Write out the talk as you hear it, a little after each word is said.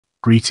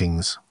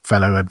Greetings,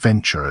 fellow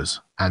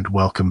adventurers, and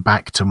welcome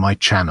back to my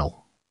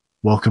channel.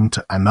 Welcome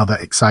to another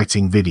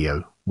exciting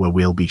video, where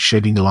we'll be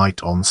shedding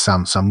light on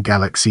Samsung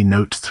Galaxy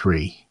Note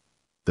 3.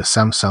 The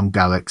Samsung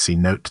Galaxy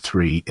Note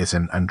 3 is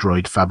an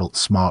Android phablet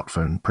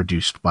smartphone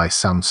produced by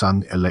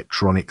Samsung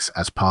Electronics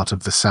as part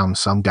of the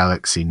Samsung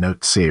Galaxy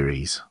Note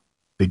series.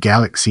 The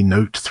Galaxy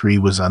Note 3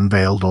 was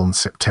unveiled on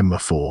September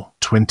 4,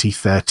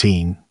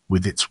 2013,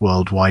 with its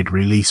worldwide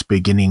release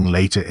beginning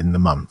later in the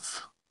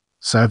month.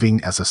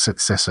 Serving as a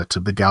successor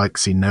to the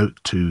Galaxy Note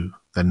 2,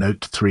 the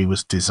Note 3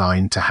 was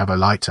designed to have a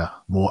lighter,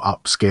 more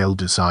upscale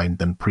design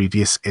than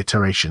previous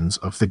iterations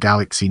of the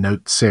Galaxy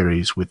Note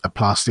series, with a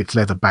plastic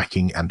leather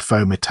backing and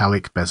faux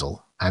metallic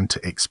bezel, and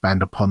to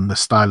expand upon the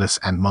stylus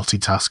and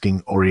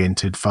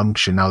multitasking-oriented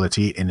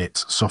functionality in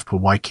its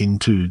software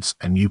includes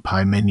a new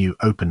pie menu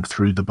opened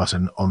through the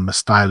button on the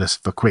stylus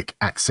for quick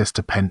access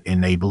to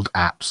pen-enabled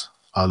apps,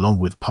 along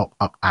with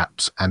pop-up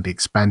apps and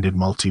expanded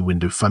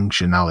multi-window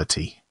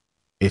functionality.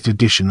 It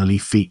additionally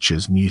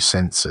features new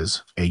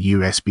sensors, a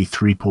USB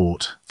 3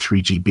 port,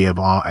 3GB of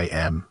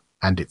RAM,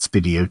 and its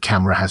video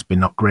camera has been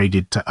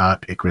upgraded to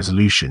epic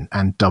resolution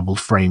and double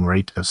frame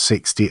rate of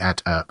 60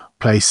 at up,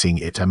 placing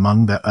it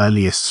among the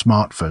earliest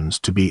smartphones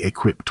to be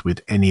equipped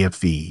with any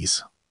of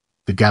these.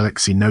 The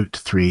Galaxy Note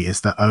 3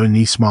 is the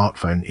only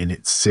smartphone in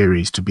its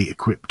series to be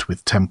equipped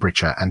with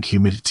temperature and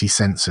humidity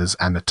sensors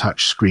and a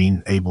touch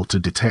screen able to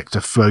detect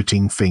a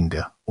floating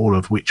finger, all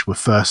of which were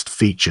first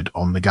featured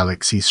on the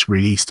Galaxy's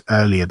released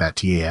earlier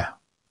that year.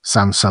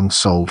 Samsung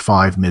sold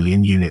 5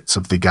 million units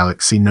of the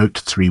Galaxy Note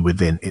 3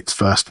 within its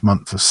first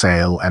month of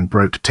sale and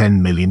broke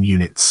 10 million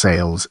units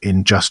sales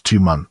in just 2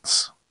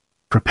 months.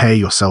 Prepare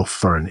yourself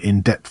for an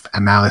in-depth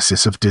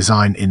analysis of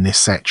design in this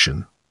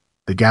section.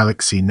 The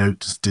Galaxy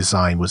Note's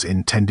design was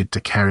intended to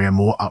carry a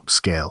more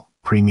upscale,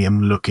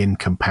 premium look in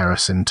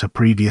comparison to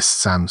previous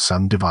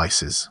Samsung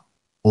devices.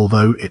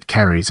 Although it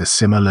carries a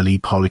similarly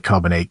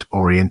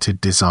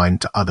polycarbonate-oriented design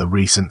to other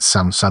recent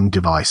Samsung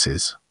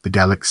devices, the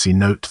Galaxy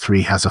Note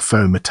 3 has a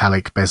faux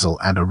metallic bezel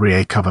and a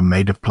rear cover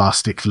made of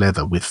plastic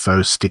leather with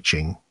faux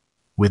stitching.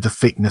 With a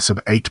thickness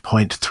of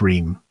 8.3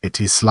 mm, it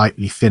is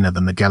slightly thinner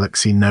than the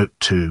Galaxy Note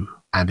 2,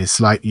 and is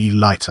slightly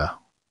lighter.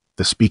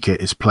 The speaker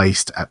is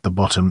placed at the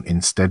bottom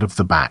instead of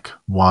the back,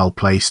 while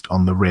placed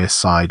on the rear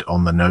side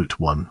on the Note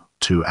 1,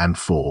 2 and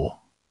 4.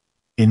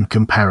 In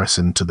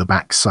comparison to the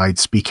backside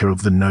speaker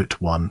of the Note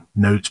 1,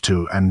 Note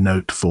 2 and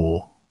Note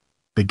 4.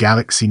 The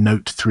Galaxy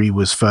Note 3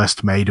 was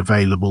first made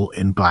available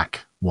in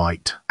black,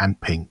 white,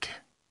 and pink.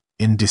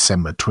 In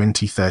December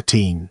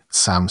 2013,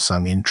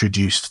 Samsung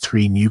introduced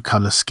 3 new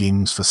color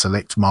schemes for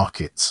select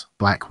markets: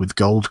 black with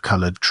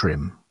gold-colored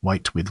trim,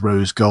 white with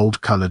rose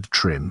gold-colored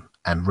trim,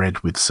 and red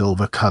with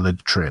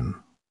silver-colored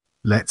trim.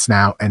 Let's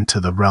now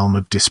enter the realm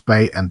of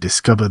display and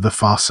discover the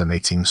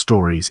fascinating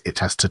stories it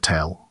has to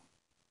tell.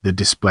 The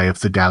display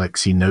of the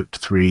Galaxy Note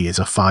 3 is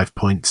a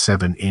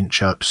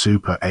 5.7-inch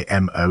Super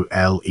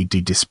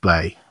AMOLED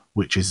display,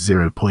 which is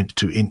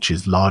 0.2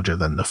 inches larger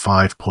than the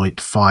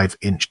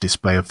 5.5-inch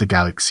display of the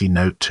Galaxy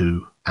Note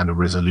 2, and a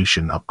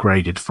resolution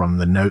upgraded from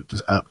the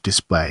Note's Up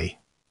display.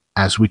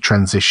 As we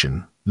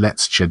transition,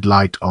 let's shed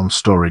light on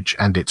storage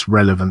and its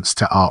relevance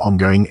to our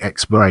ongoing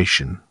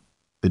exploration.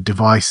 The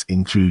device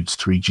includes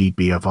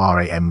 3GB of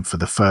RAM for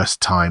the first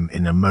time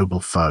in a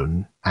mobile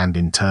phone, and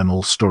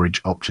internal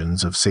storage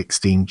options of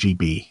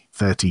 16GB,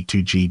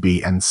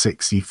 32GB and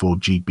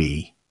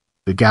 64GB.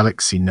 The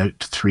Galaxy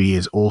Note 3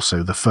 is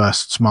also the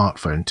first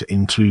smartphone to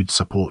include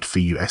support for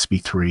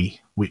USB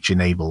 3, which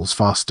enables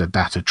faster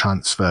data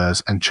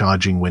transfers and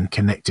charging when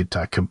connected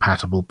to a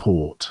compatible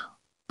port.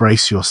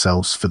 Brace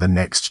yourselves for the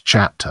next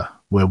chapter,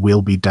 where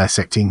we'll be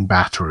dissecting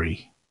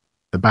battery.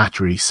 The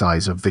battery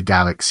size of the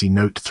Galaxy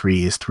Note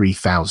 3 is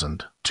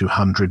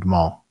 3200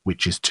 mAh,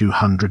 which is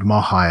 200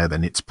 mAh higher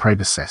than its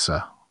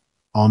predecessor.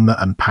 On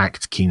the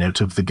unpacked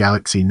keynote of the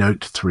Galaxy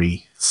Note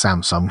 3,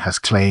 Samsung has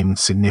claimed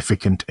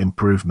significant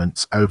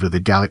improvements over the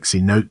Galaxy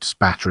Note's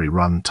battery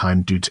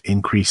runtime due to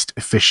increased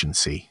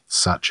efficiency,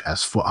 such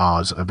as 4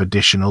 hours of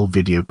additional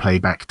video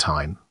playback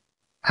time.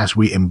 As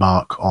we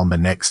embark on the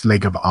next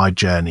leg of our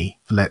journey,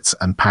 let's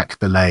unpack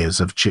the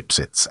layers of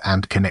chipsets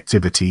and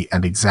connectivity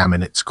and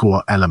examine its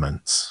core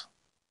elements.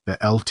 The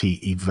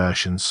LTE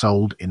version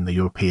sold in the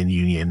European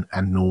Union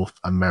and North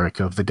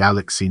America of the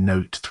Galaxy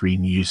Note 3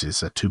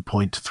 uses a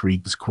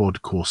 2.3 GHz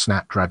quad-core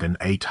Snapdragon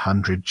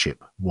 800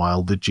 chip,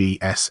 while the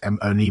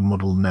GSM-only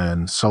model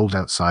NERN sold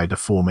outside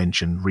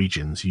aforementioned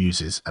regions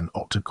uses an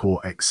octa-core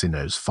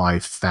Exynos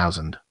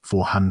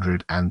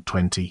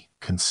 5420,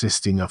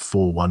 consisting of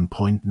 4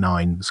 1.9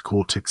 GHz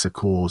Cortex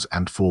cores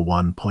and 4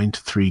 1.3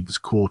 GHz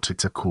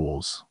Cortex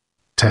cores.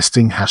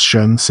 Testing has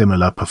shown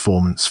similar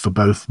performance for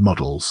both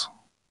models.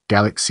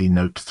 Galaxy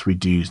Note 3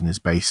 Duzen is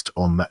based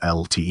on the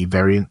LTE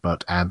variant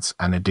but adds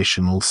an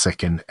additional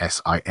second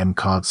SIM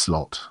card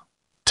slot.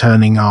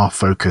 Turning our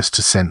focus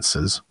to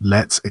sensors,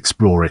 let's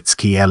explore its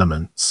key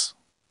elements.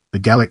 The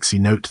Galaxy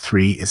Note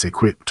 3 is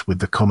equipped with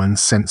the common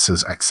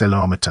sensors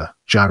accelerometer,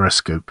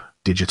 gyroscope,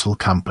 digital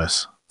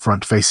compass,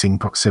 front-facing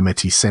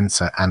proximity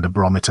sensor and a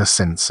barometer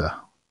sensor.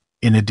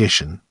 In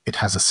addition, it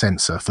has a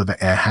sensor for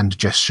the air hand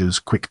gestures,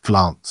 quick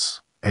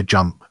glance, air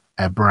jump,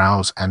 air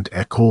browse and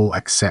air call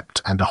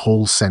accept, and a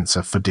Hall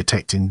sensor for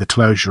detecting the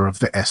closure of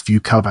the S-View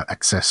cover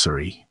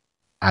accessory.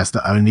 As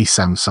the only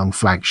Samsung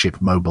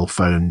flagship mobile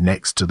phone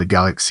next to the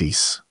Galaxy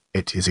S,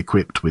 it is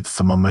equipped with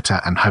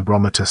thermometer and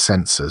hygrometer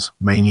sensors,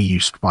 mainly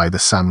used by the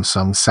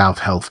Samsung South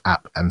Health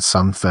app and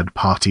some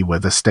third-party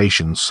weather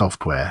station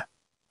software.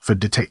 For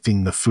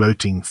detecting the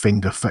floating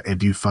finger for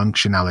edu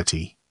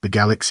functionality, the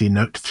Galaxy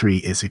Note 3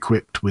 is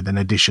equipped with an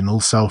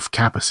additional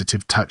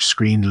self-capacitive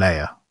touchscreen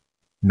layer.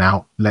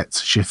 Now,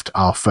 let's shift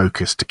our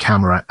focus to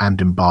camera and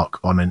embark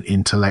on an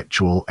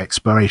intellectual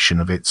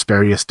exploration of its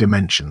various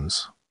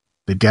dimensions.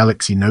 The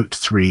Galaxy Note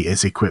 3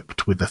 is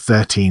equipped with a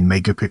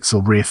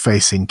 13-megapixel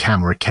rear-facing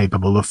camera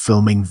capable of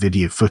filming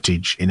video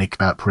footage in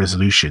IPAP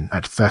resolution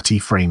at 30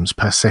 frames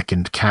per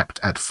second,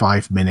 capped at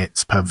 5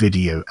 minutes per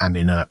video, and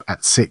in UP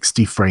at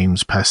 60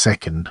 frames per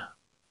second.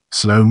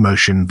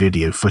 Slow-motion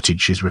video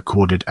footage is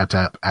recorded at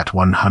UP at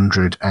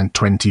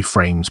 120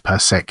 frames per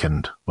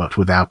second, but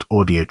without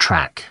audio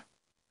track.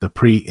 The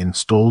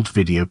pre-installed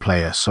video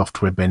player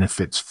software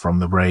benefits from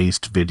the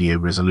raised video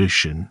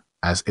resolution,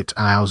 as it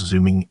allows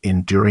zooming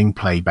in during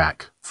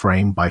playback,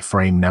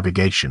 frame-by-frame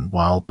navigation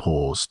while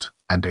paused,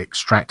 and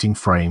extracting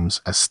frames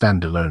as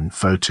standalone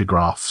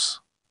photographs.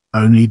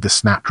 Only the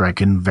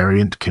Snapdragon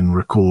variant can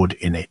record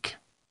in IC.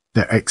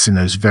 The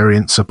Exynos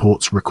variant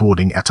supports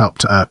recording at up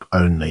to UP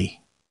only.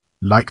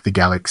 Like the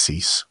Galaxy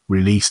S,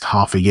 released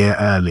half a year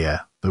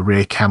earlier, the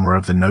rear camera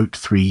of the Note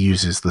 3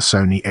 uses the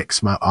Sony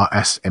Exynos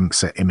RS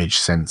IMSA image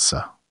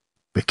sensor.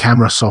 The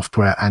camera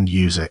software and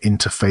user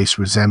interface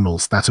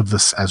resembles that of the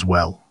S as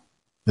well.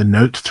 The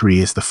Note 3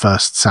 is the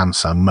first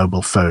Samsung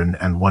mobile phone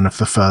and one of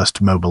the first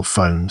mobile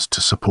phones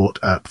to support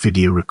UP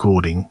video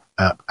recording,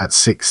 UP at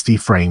 60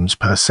 frames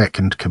per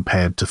second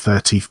compared to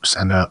 30 fps,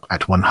 and UP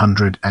at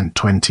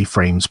 120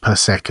 frames per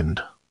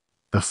second.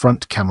 The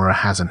front camera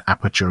has an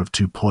aperture of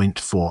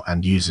 2.4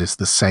 and uses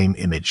the same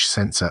image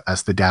sensor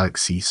as the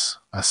Galaxy S,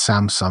 a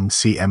Samsung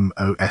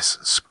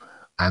CMOS,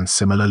 and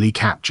similarly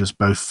captures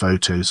both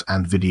photos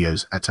and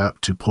videos at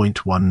up to 0.1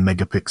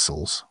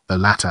 megapixels, the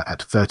latter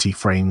at 30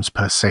 frames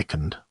per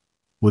second.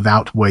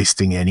 Without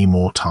wasting any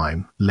more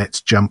time,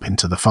 let's jump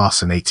into the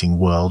fascinating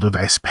world of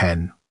S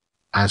Pen.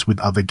 As with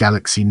other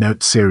Galaxy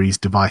Note series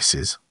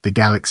devices, the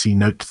Galaxy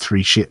Note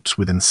 3 ships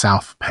with an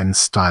South Pen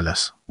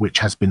stylus, which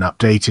has been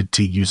updated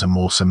to use a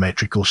more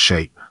symmetrical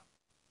shape.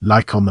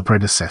 Like on the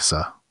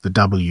predecessor, the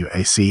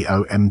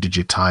WACOM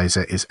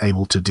digitizer is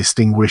able to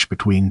distinguish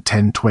between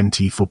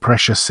 1020 for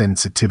pressure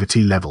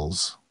sensitivity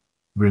levels.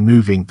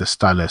 Removing the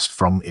stylus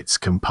from its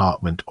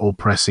compartment or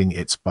pressing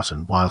its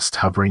button whilst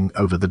hovering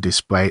over the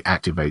display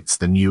activates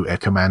the new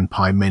Command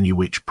P menu,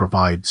 which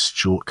provides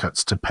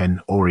shortcuts to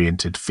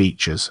pen-oriented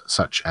features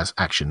such as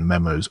action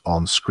memos,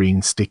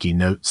 on-screen sticky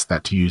notes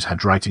that use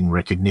handwriting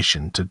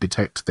recognition to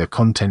detect their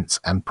contents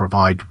and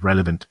provide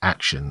relevant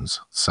actions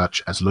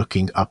such as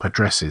looking up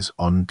addresses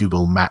on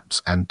Google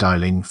Maps and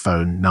dialing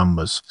phone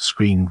numbers,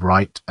 screen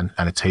write, an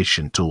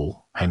annotation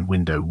tool, pen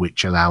window,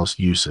 which allows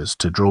users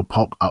to draw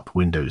pop-up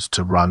windows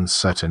to run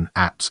certain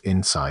apps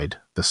inside,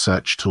 the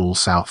search tool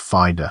South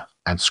Finder,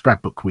 and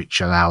Scrapbook,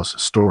 which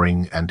allows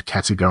storing and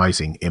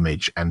categorizing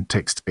image and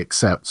text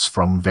excerpts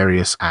from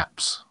various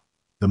apps.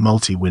 The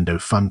multi-window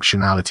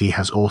functionality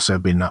has also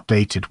been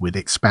updated with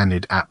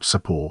expanded app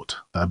support,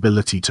 the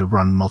ability to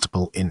run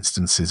multiple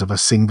instances of a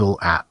single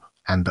app,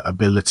 and the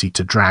ability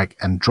to drag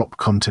and drop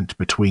content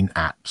between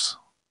apps.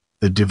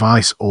 The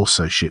device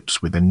also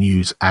ships with a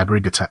news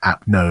aggregator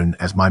app known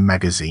as My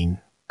Magazine,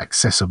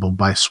 accessible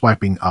by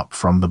swiping up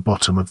from the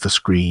bottom of the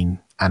screen,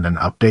 and an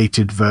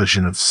updated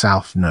version of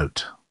South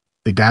Note.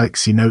 The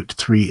Galaxy Note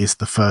 3 is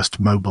the first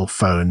mobile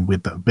phone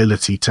with the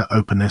ability to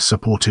open a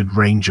supported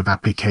range of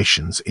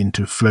applications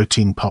into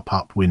floating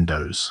pop-up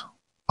windows.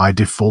 By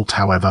default,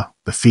 however,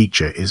 the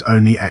feature is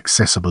only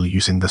accessible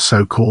using the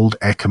so-called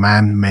Air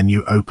Command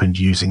menu opened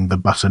using the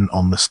button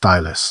on the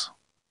stylus.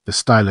 The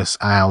stylus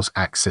allows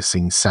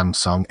accessing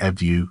Samsung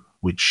AirView,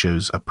 which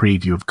shows a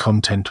preview of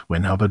content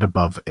when hovered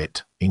above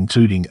it,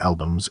 including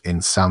albums in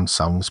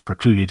Samsung's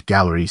precluded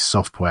gallery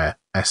software,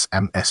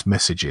 SMS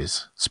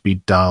messages,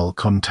 speed dial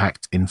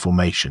contact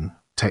information,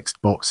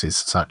 text boxes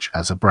such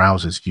as a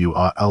browser's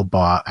URL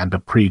bar, and a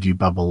preview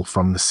bubble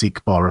from the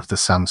seek bar of the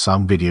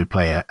Samsung video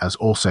player, as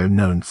also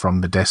known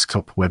from the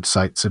desktop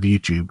websites of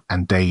YouTube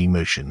and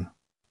Dailymotion.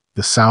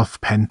 The South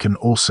Pen can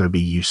also be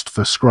used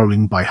for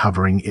scrolling by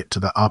hovering it to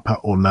the upper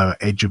or lower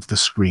edge of the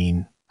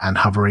screen, and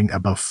hovering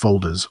above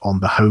folders on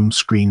the home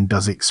screen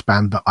does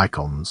expand the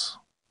icons.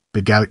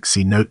 The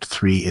Galaxy Note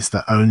 3 is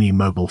the only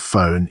mobile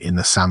phone in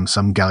the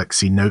Samsung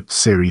Galaxy Note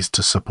series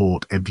to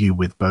support AirView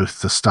with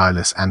both the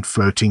stylus and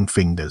floating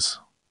fingers.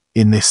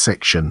 In this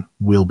section,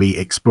 we'll be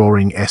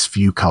exploring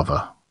S-View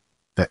cover.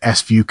 The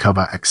S-View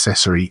cover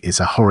accessory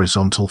is a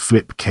horizontal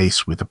flip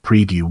case with a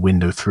preview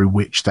window through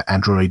which the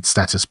Android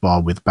status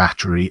bar with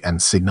battery and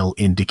signal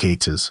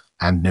indicators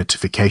and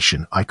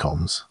notification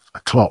icons, a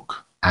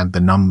clock, and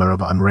the number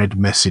of unread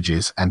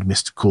messages and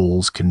missed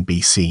calls can be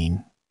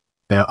seen.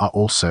 There are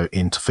also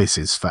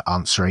interfaces for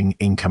answering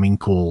incoming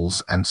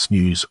calls and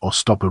snooze or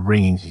stop a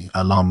ringing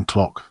alarm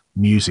clock,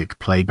 music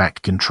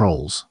playback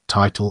controls,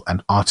 title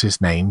and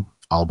artist name,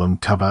 album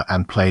cover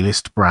and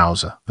playlist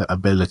browser, the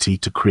ability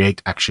to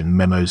create action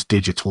memos,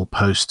 digital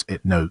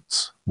post-it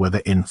notes,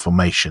 weather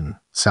information,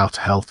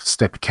 self-health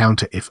step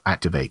counter if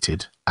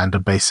activated, and a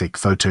basic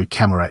photo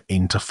camera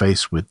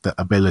interface with the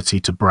ability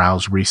to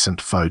browse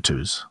recent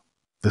photos.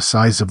 The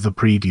size of the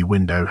preview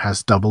window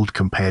has doubled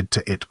compared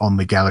to it on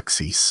the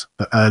Galaxy,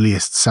 the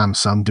earliest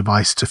Samsung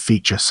device to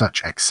feature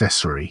such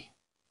accessory.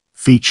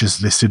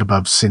 Features listed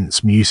above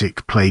since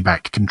music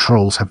playback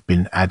controls have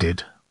been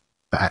added.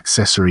 The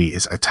accessory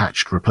is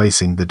attached,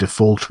 replacing the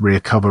default rear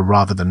cover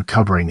rather than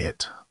covering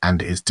it,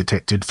 and is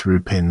detected through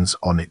pins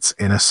on its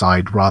inner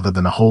side rather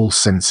than a hole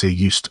sensor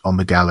used on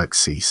the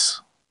Galaxy.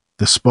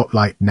 The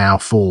spotlight now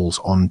falls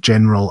on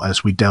General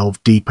as we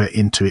delve deeper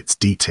into its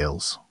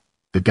details.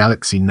 The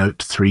Galaxy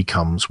Note 3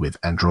 comes with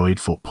Android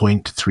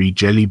 4.3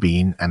 Jelly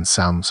Bean and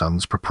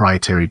Samsung's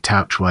proprietary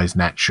TouchWiz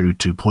Nature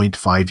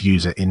 2.5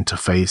 user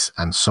interface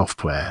and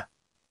software.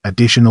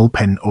 Additional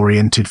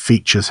pen-oriented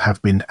features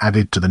have been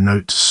added to the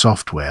Note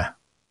software.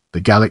 The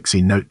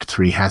Galaxy Note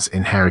 3 has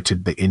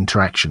inherited the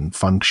interaction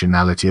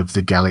functionality of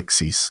the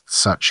Galaxies,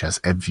 such as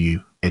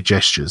EdView,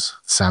 eGestures,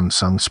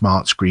 Samsung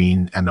Smart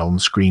Screen and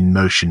on-screen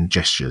motion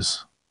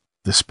gestures.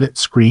 The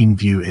split-screen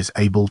view is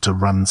able to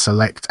run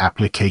select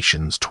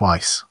applications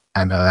twice,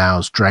 and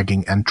allows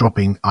dragging and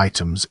dropping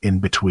items in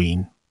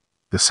between.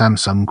 The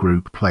Samsung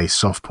Group Play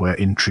software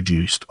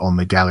introduced on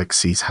the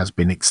Galaxies has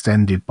been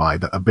extended by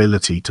the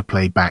ability to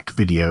play back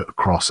video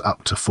across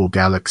up to 4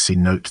 Galaxy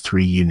Note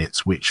 3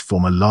 units which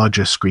form a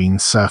larger screen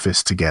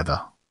surface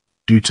together.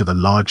 Due to the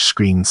large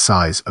screen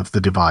size of the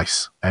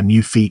device, a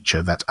new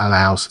feature that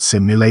allows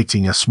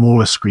simulating a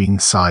smaller screen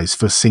size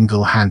for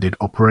single-handed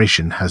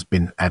operation has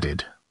been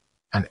added.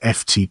 An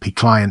FTP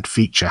client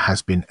feature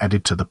has been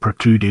added to the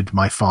precluded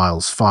My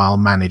Files file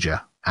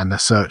manager, and a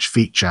search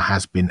feature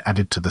has been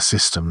added to the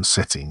system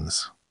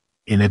settings.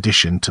 In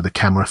addition to the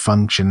camera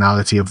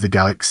functionality of the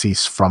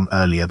Galaxies from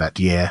earlier that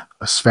year,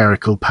 a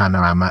spherical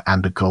panorama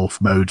and a golf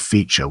mode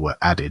feature were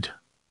added.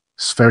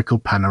 Spherical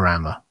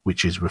panorama,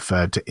 which is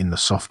referred to in the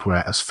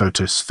software as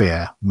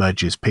photosphere,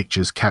 merges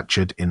pictures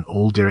captured in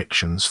all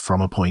directions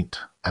from a point,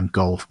 and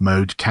golf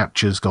mode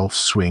captures golf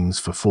swings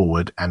for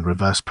forward and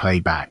reverse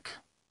playback.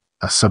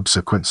 A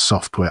subsequent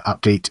software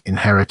update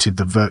inherited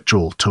the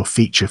Virtual Tour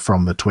feature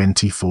from the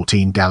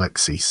 2014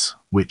 Galaxies,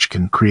 which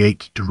can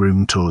create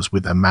room tours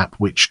with a map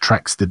which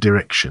tracks the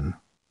direction.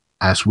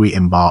 As we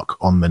embark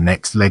on the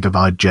next leg of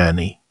our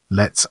journey,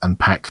 let's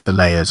unpack the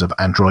layers of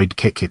Android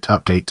Kit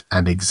update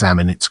and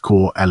examine its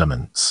core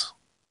elements.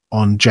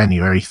 On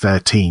January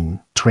 13,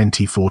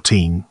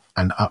 2014,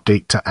 an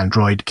update to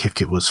Android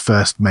Kit was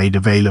first made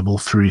available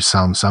through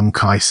Samsung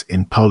KAIS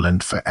in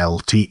Poland for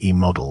LTE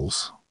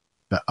models.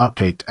 The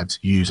update adds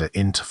user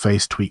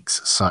interface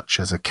tweaks such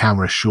as a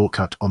camera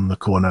shortcut on the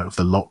corner of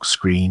the lock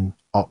screen,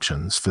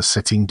 options for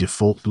setting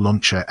default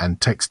launcher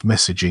and text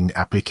messaging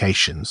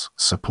applications,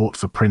 support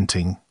for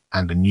printing,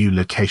 and a new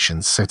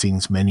location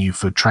settings menu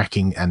for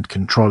tracking and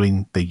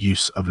controlling the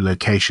use of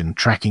location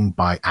tracking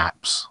by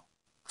apps.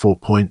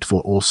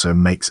 4.4 also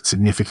makes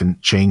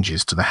significant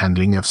changes to the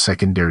handling of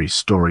secondary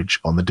storage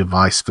on the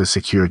device for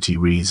security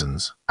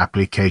reasons.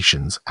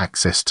 Applications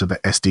access to the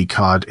SD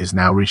card is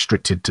now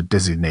restricted to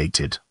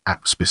designated,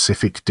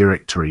 app-specific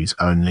directories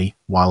only,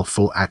 while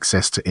full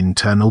access to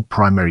internal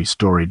primary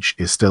storage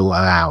is still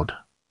allowed.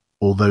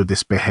 Although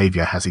this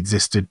behavior has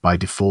existed by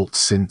default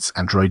since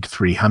Android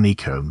 3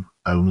 Honeycomb,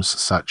 OEMs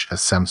such as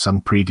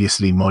Samsung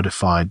previously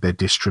modified their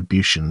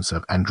distributions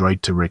of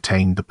Android to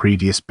retain the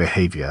previous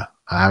behavior,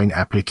 allowing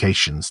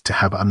applications to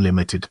have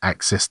unlimited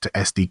access to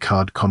SD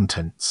card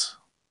contents.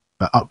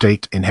 The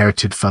update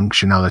inherited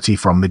functionality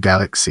from the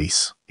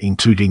Galaxies,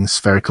 including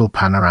spherical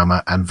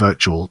panorama and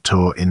virtual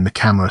tour in the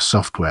camera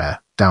software,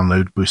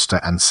 download booster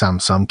and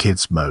Samsung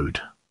Kids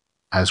mode.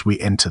 As we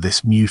enter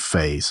this new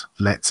phase,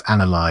 let's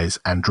analyze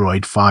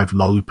Android 5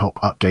 Lollipop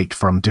update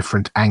from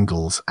different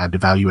angles and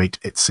evaluate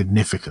its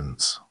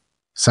significance.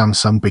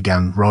 Samsung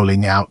began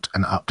rolling out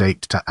an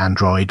update to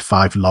Android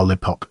 5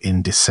 Lollipop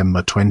in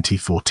December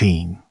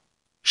 2014.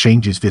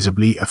 Changes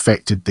visibly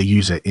affected the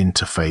user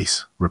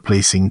interface,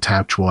 replacing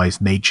TouchWiz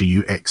Nature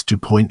UX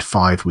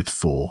 2.5 with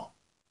 4.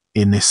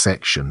 In this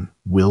section,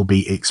 we'll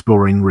be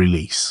exploring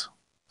release.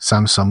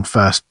 Samsung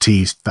first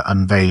teased the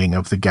unveiling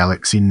of the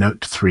Galaxy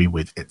Note 3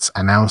 with its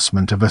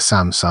announcement of a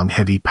Samsung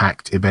Heady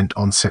Packed event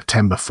on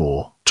September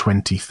 4,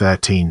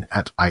 2013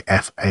 at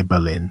IFA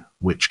Berlin,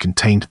 which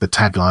contained the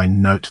tagline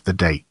 "Note the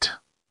date."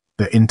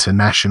 The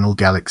international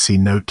Galaxy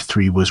Note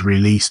 3 was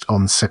released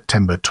on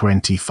September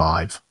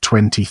 25,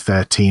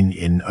 2013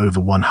 in over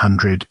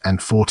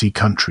 140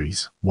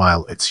 countries,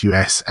 while its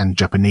US and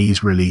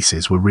Japanese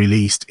releases were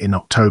released in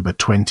October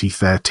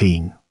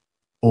 2013.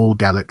 All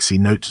Galaxy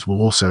Notes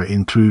will also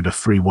include a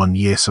free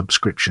 1-year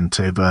subscription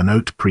to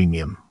Evernote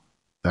Premium.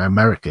 The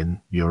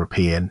American,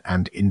 European,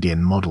 and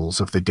Indian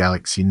models of the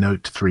Galaxy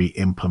Note 3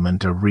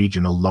 implement a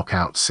regional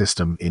lockout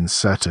system in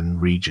certain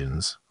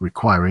regions,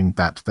 requiring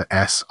that the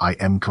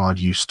SIM card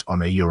used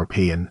on a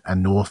European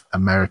and North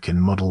American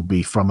model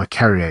be from a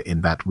carrier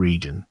in that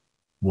region.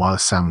 While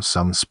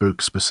Samsung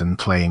spokesperson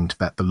claimed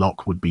that the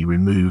lock would be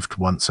removed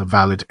once a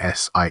valid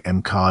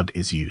SIM card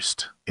is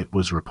used, it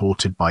was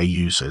reported by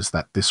users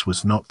that this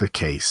was not the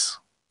case.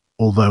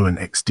 Although an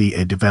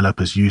XDA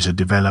developer's user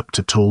developed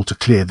a tool to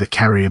clear the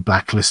carrier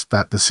blacklist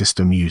that the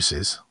system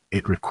uses,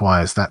 it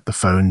requires that the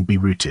phone be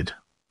rooted.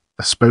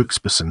 A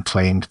spokesperson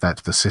claimed that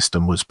the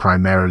system was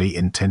primarily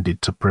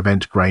intended to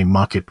prevent grey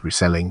market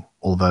reselling,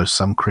 although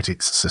some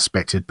critics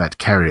suspected that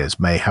carriers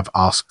may have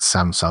asked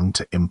Samsung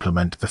to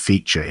implement the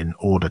feature in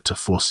order to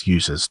force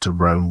users to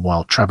roam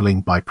while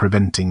traveling by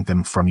preventing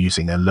them from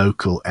using a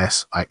local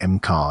SIM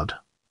card.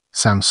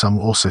 Samsung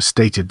also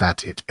stated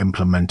that it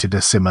implemented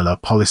a similar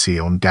policy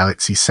on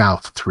Galaxy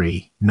South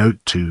 3,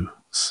 Note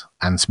 2s,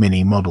 and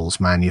Mini models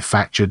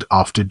manufactured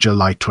after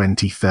July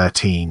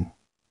 2013.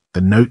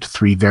 The Note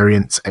 3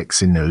 variants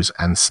Exynos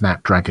and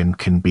Snapdragon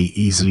can be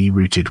easily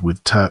rooted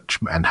with touch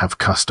and have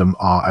custom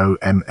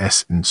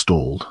ROMs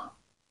installed.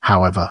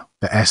 However,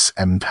 the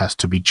SM has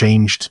to be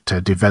changed to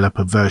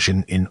developer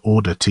version in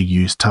order to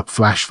use TUP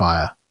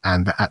Flashfire,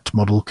 and the AT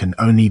model can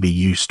only be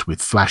used with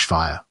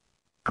Flashfire.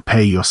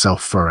 Prepare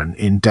yourself for an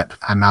in-depth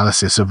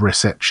analysis of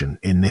reception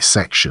in this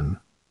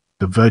section.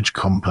 The Verge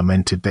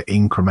complimented the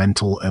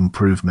incremental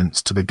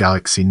improvements to the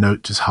Galaxy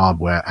Note's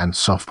hardware and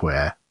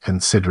software,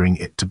 considering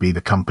it to be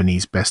the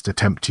company's best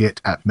attempt yet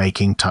at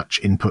making touch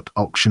input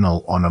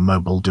optional on a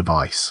mobile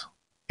device.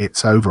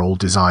 Its overall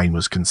design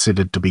was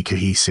considered to be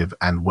cohesive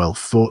and well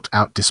thought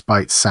out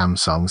despite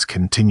Samsung's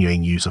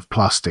continuing use of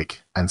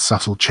plastic, and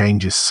subtle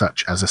changes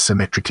such as a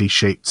symmetrically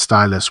shaped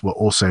stylus were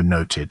also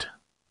noted.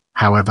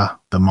 However,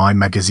 the My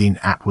Magazine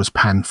app was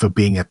panned for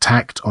being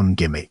attacked on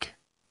gimmick.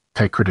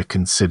 TechCritic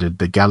considered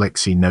the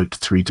Galaxy Note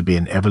 3 to be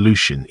an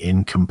evolution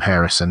in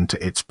comparison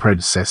to its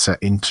predecessor,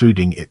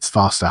 including its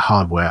faster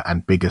hardware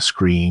and bigger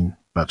screen,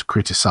 but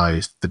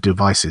criticized the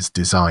device's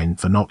design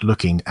for not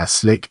looking as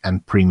slick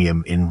and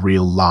premium in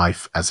real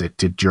life as it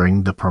did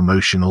during the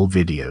promotional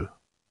video.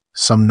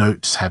 Some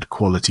notes had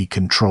quality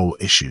control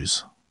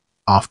issues.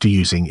 After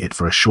using it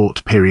for a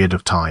short period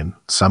of time,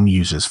 some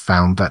users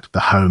found that the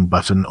home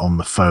button on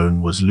the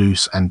phone was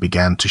loose and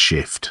began to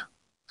shift.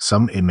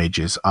 Some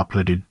images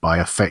uploaded by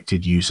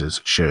affected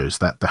users shows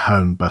that the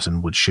home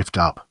button would shift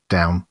up,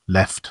 down,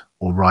 left,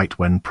 or right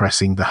when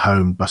pressing the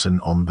home button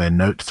on their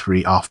Note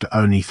 3 after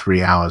only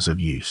 3 hours of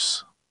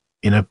use.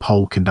 In a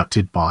poll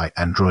conducted by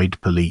Android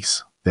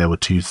Police, there were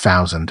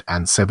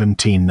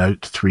 2,017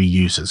 Note 3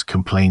 users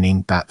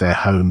complaining that their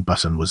home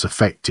button was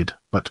affected,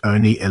 but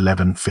only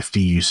 1,150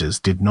 users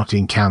did not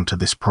encounter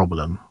this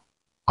problem.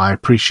 I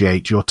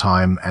appreciate your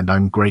time and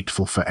I'm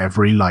grateful for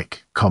every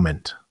like,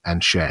 comment,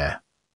 and share.